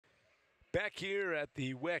Back here at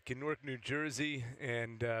the WEC in Newark, New Jersey,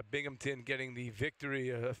 and Binghamton getting the victory.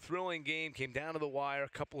 A thrilling game, came down to the wire. A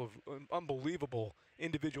couple of unbelievable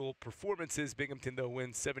individual performances. Binghamton, though,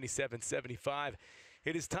 wins 77-75.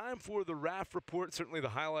 It is time for the Raff Report, certainly the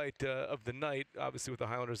highlight of the night, obviously with the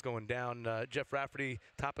Highlanders going down. Jeff Rafferty,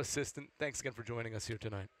 top assistant, thanks again for joining us here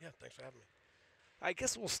tonight. Yeah, thanks for having me. I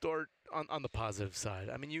guess we'll start on the positive side.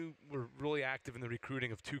 I mean, you were really active in the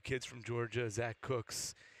recruiting of two kids from Georgia, Zach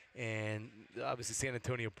Cooks and obviously San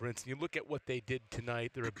Antonio Brinson. You look at what they did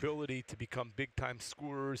tonight, their ability to become big-time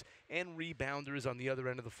scorers and rebounders on the other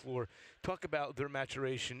end of the floor. Talk about their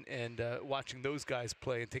maturation and watching those guys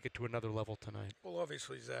play and take it to another level tonight. Well,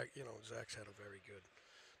 obviously, Zach's had a very good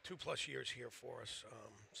 2+ years here for us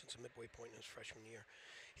since a midway point in his freshman year.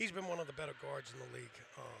 He's been one of the better guards in the league.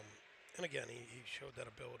 And again, he showed that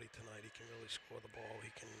ability tonight. He can really score the ball.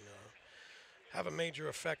 He can have a major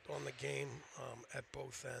effect on the game at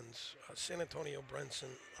both ends. San Antonio Brinson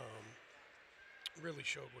really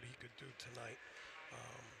showed what he could do tonight.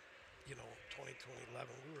 2011,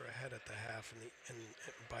 we were ahead at the half and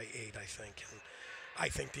by 8, I think. And I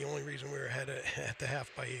think the only reason we were ahead at the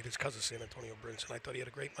half by 8 is because of San Antonio Brinson. I thought he had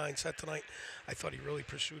a great mindset tonight. I thought he really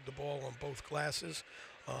pursued the ball on both glasses,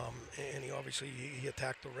 and he obviously he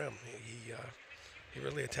attacked the rim. He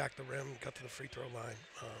really attacked the rim, got to the free throw line.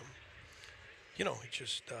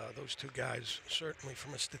 Those two guys certainly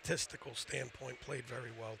from a statistical standpoint played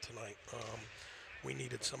very well tonight. We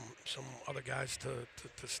needed some other guys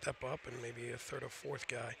to step up, and maybe a third or fourth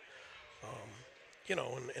guy.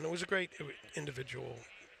 And it was a great individual,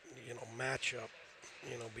 matchup,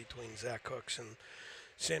 between Zach Cooks and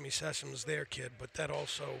Sammy Sessoms, their kid. But that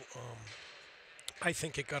also, I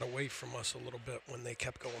think it got away from us a little bit when they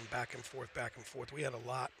kept going back and forth, back and forth. We had a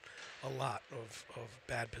lot of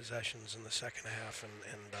bad possessions in the second half,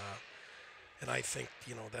 and I think,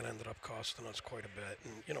 that ended up costing us quite a bit.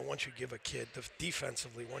 And, once you give a kid,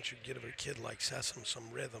 defensively, once you give a kid like Sessom some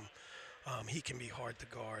rhythm, he can be hard to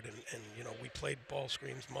guard. And we played ball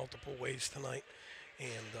screens multiple ways tonight and,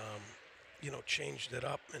 changed it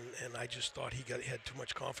up. And I just thought he had too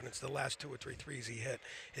much confidence. The last 2 or 3 threes he hit,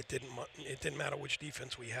 it didn't matter which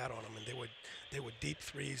defense we had on him. And they were deep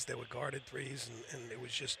threes, they were guarded threes, and it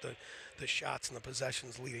was just the shots and the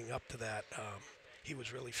possessions leading up to that. He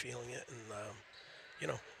was really feeling it, and,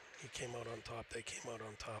 he came out on top. They came out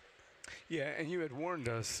on top. Yeah, and you had warned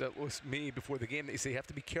us, that was me, before the game, that you say you have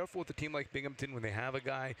to be careful with a team like Binghamton when they have a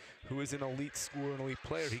guy who is an elite scorer, an elite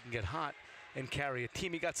player. He can get hot and carry a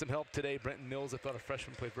team. He got some help today. Brenton Mills, I thought a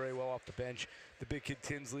freshman, played very well off the bench. The big kid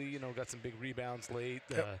Tinsley, got some big rebounds late.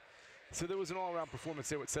 Yep. So there was an all-around performance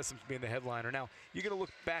there with Sessoms being the headliner. Now, you're going to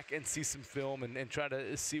look back and see some film and try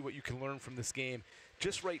to see what you can learn from this game.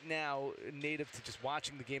 Just right now, native to just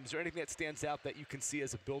watching the game, is there anything that stands out that you can see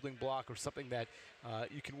as a building block or something that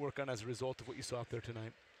you can work on as a result of what you saw out there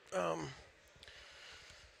tonight? I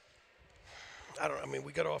don't know. I mean,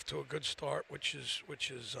 we got off to a good start, which is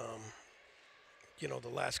the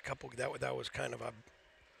last couple, that was kind of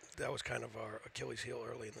our Achilles heel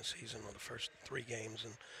early in the season, or the first 3 games.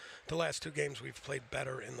 And the last 2 games we've played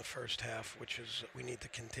better in the first half, which is we need to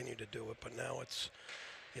continue to do it. But now it's,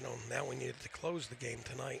 now we needed to close the game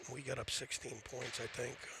tonight, and we got up 16 points, I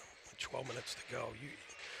think, with 12 minutes to go.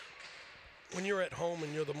 When you're at home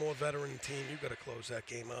and you're the more veteran team, you got to close that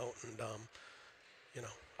game out. And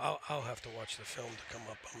I'll have to watch the film to come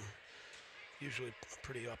up. I'm usually a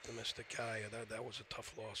pretty optimistic guy. That was a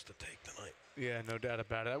tough loss to take tonight. Yeah, no doubt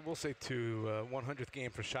about it. I will say, too, 100th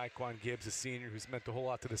game for Shaquan Gibbs, a senior who's meant a whole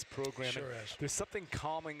lot to this program. Sure has. There's something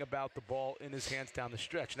calming about the ball in his hands down the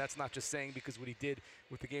stretch, and that's not just saying because what he did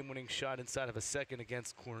with the game-winning shot inside of a second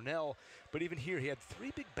against Cornell, but even here he had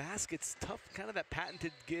 3 big baskets, tough, kind of that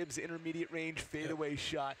patented Gibbs intermediate range fadeaway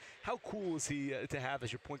shot. How cool is he to have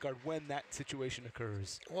as your point guard when that situation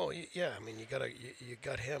occurs? Well, yeah, I mean, you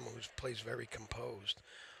got him who plays very composed.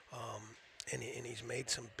 And he's made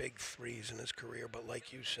some big threes in his career, but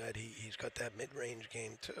like you said, he's got that mid-range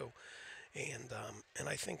game too, and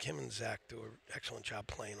I think him and Zach do an excellent job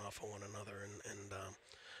playing off of one another, and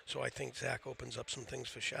so I think Zach opens up some things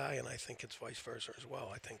for Shai, and I think it's vice versa as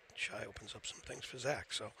well. I think Shai opens up some things for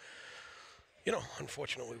Zach. So,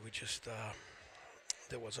 unfortunately, we just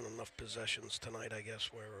there wasn't enough possessions tonight, I guess,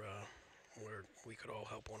 where we could all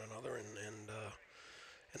help one another and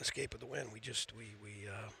escape with the win.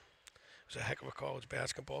 It was a heck of a college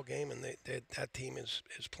basketball game, and that team is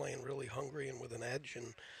playing really hungry and with an edge.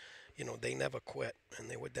 And you know, they never quit, and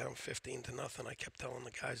they were down 15-0. I kept telling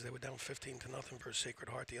the guys they were down 15-0 versus Sacred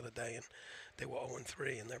Heart the other day, and they were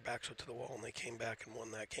 0-3, and their backs were to the wall, and they came back and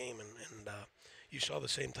won that game. And you saw the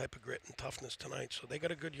same type of grit and toughness tonight. So they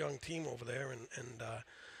got a good young team over there, and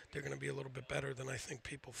they're going to be a little bit better than I think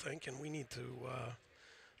people think, and we need to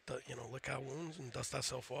you know, lick our wounds and dust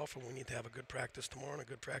ourselves off, and we need to have a good practice tomorrow and a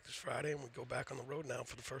good practice Friday, and we go back on the road now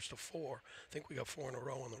for the first of 4. I think we got 4 in a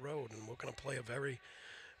row on the road, and we're going to play a very,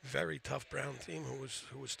 very tough Brown team who was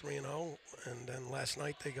 3-0, and then last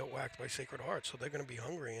night they got whacked by Sacred Heart, so they're going to be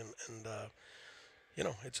hungry, and you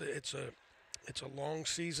know, it's a long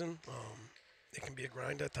season. It can be a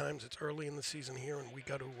grind at times. It's early in the season here, and we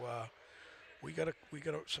got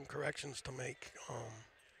some corrections to make.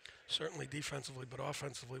 Certainly defensively, but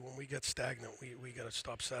offensively, when we get stagnant, we got to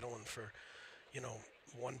stop settling for, you know,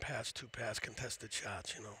 1 pass, 2 pass, contested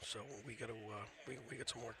shots, you know. So we got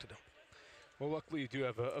some work to do. Well, luckily you do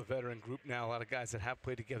have a veteran group now, a lot of guys that have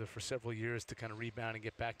played together for several years to kind of rebound and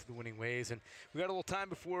get back to the winning ways. And we got a little time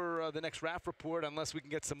before the next Raff report, unless we can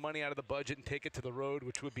get some money out of the budget and take it to the road,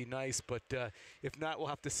 which would be nice. But if not, we'll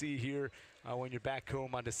have to see you here when you're back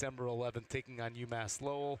home on December 11th, taking on UMass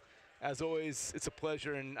Lowell. As always, it's a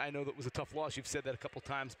pleasure, and I know that was a tough loss. You've said that a couple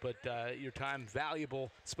times, but your time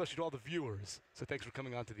valuable, especially to all the viewers. So thanks for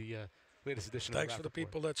coming on to the latest edition of the Raff Thanks for the Report.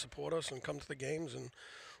 people that support us and come to the games and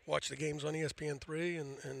watch the games on ESPN3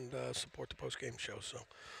 and support the post-game show. So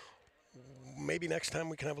maybe next time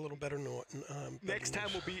we can have a little better Next time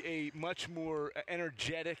will be a much more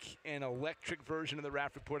energetic and electric version of the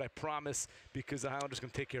Raff Report, I promise, because the Highlanders are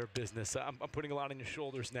going to take care of business. I'm putting a lot on your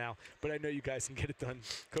shoulders now, but I know you guys can get it done.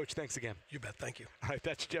 Coach, thanks again. You bet. Thank you. All right,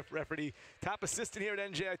 that's Jeff Rafferty, top assistant here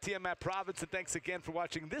at NJIT. I'm Matt Provence, and thanks again for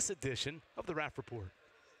watching this edition of the Raff Report.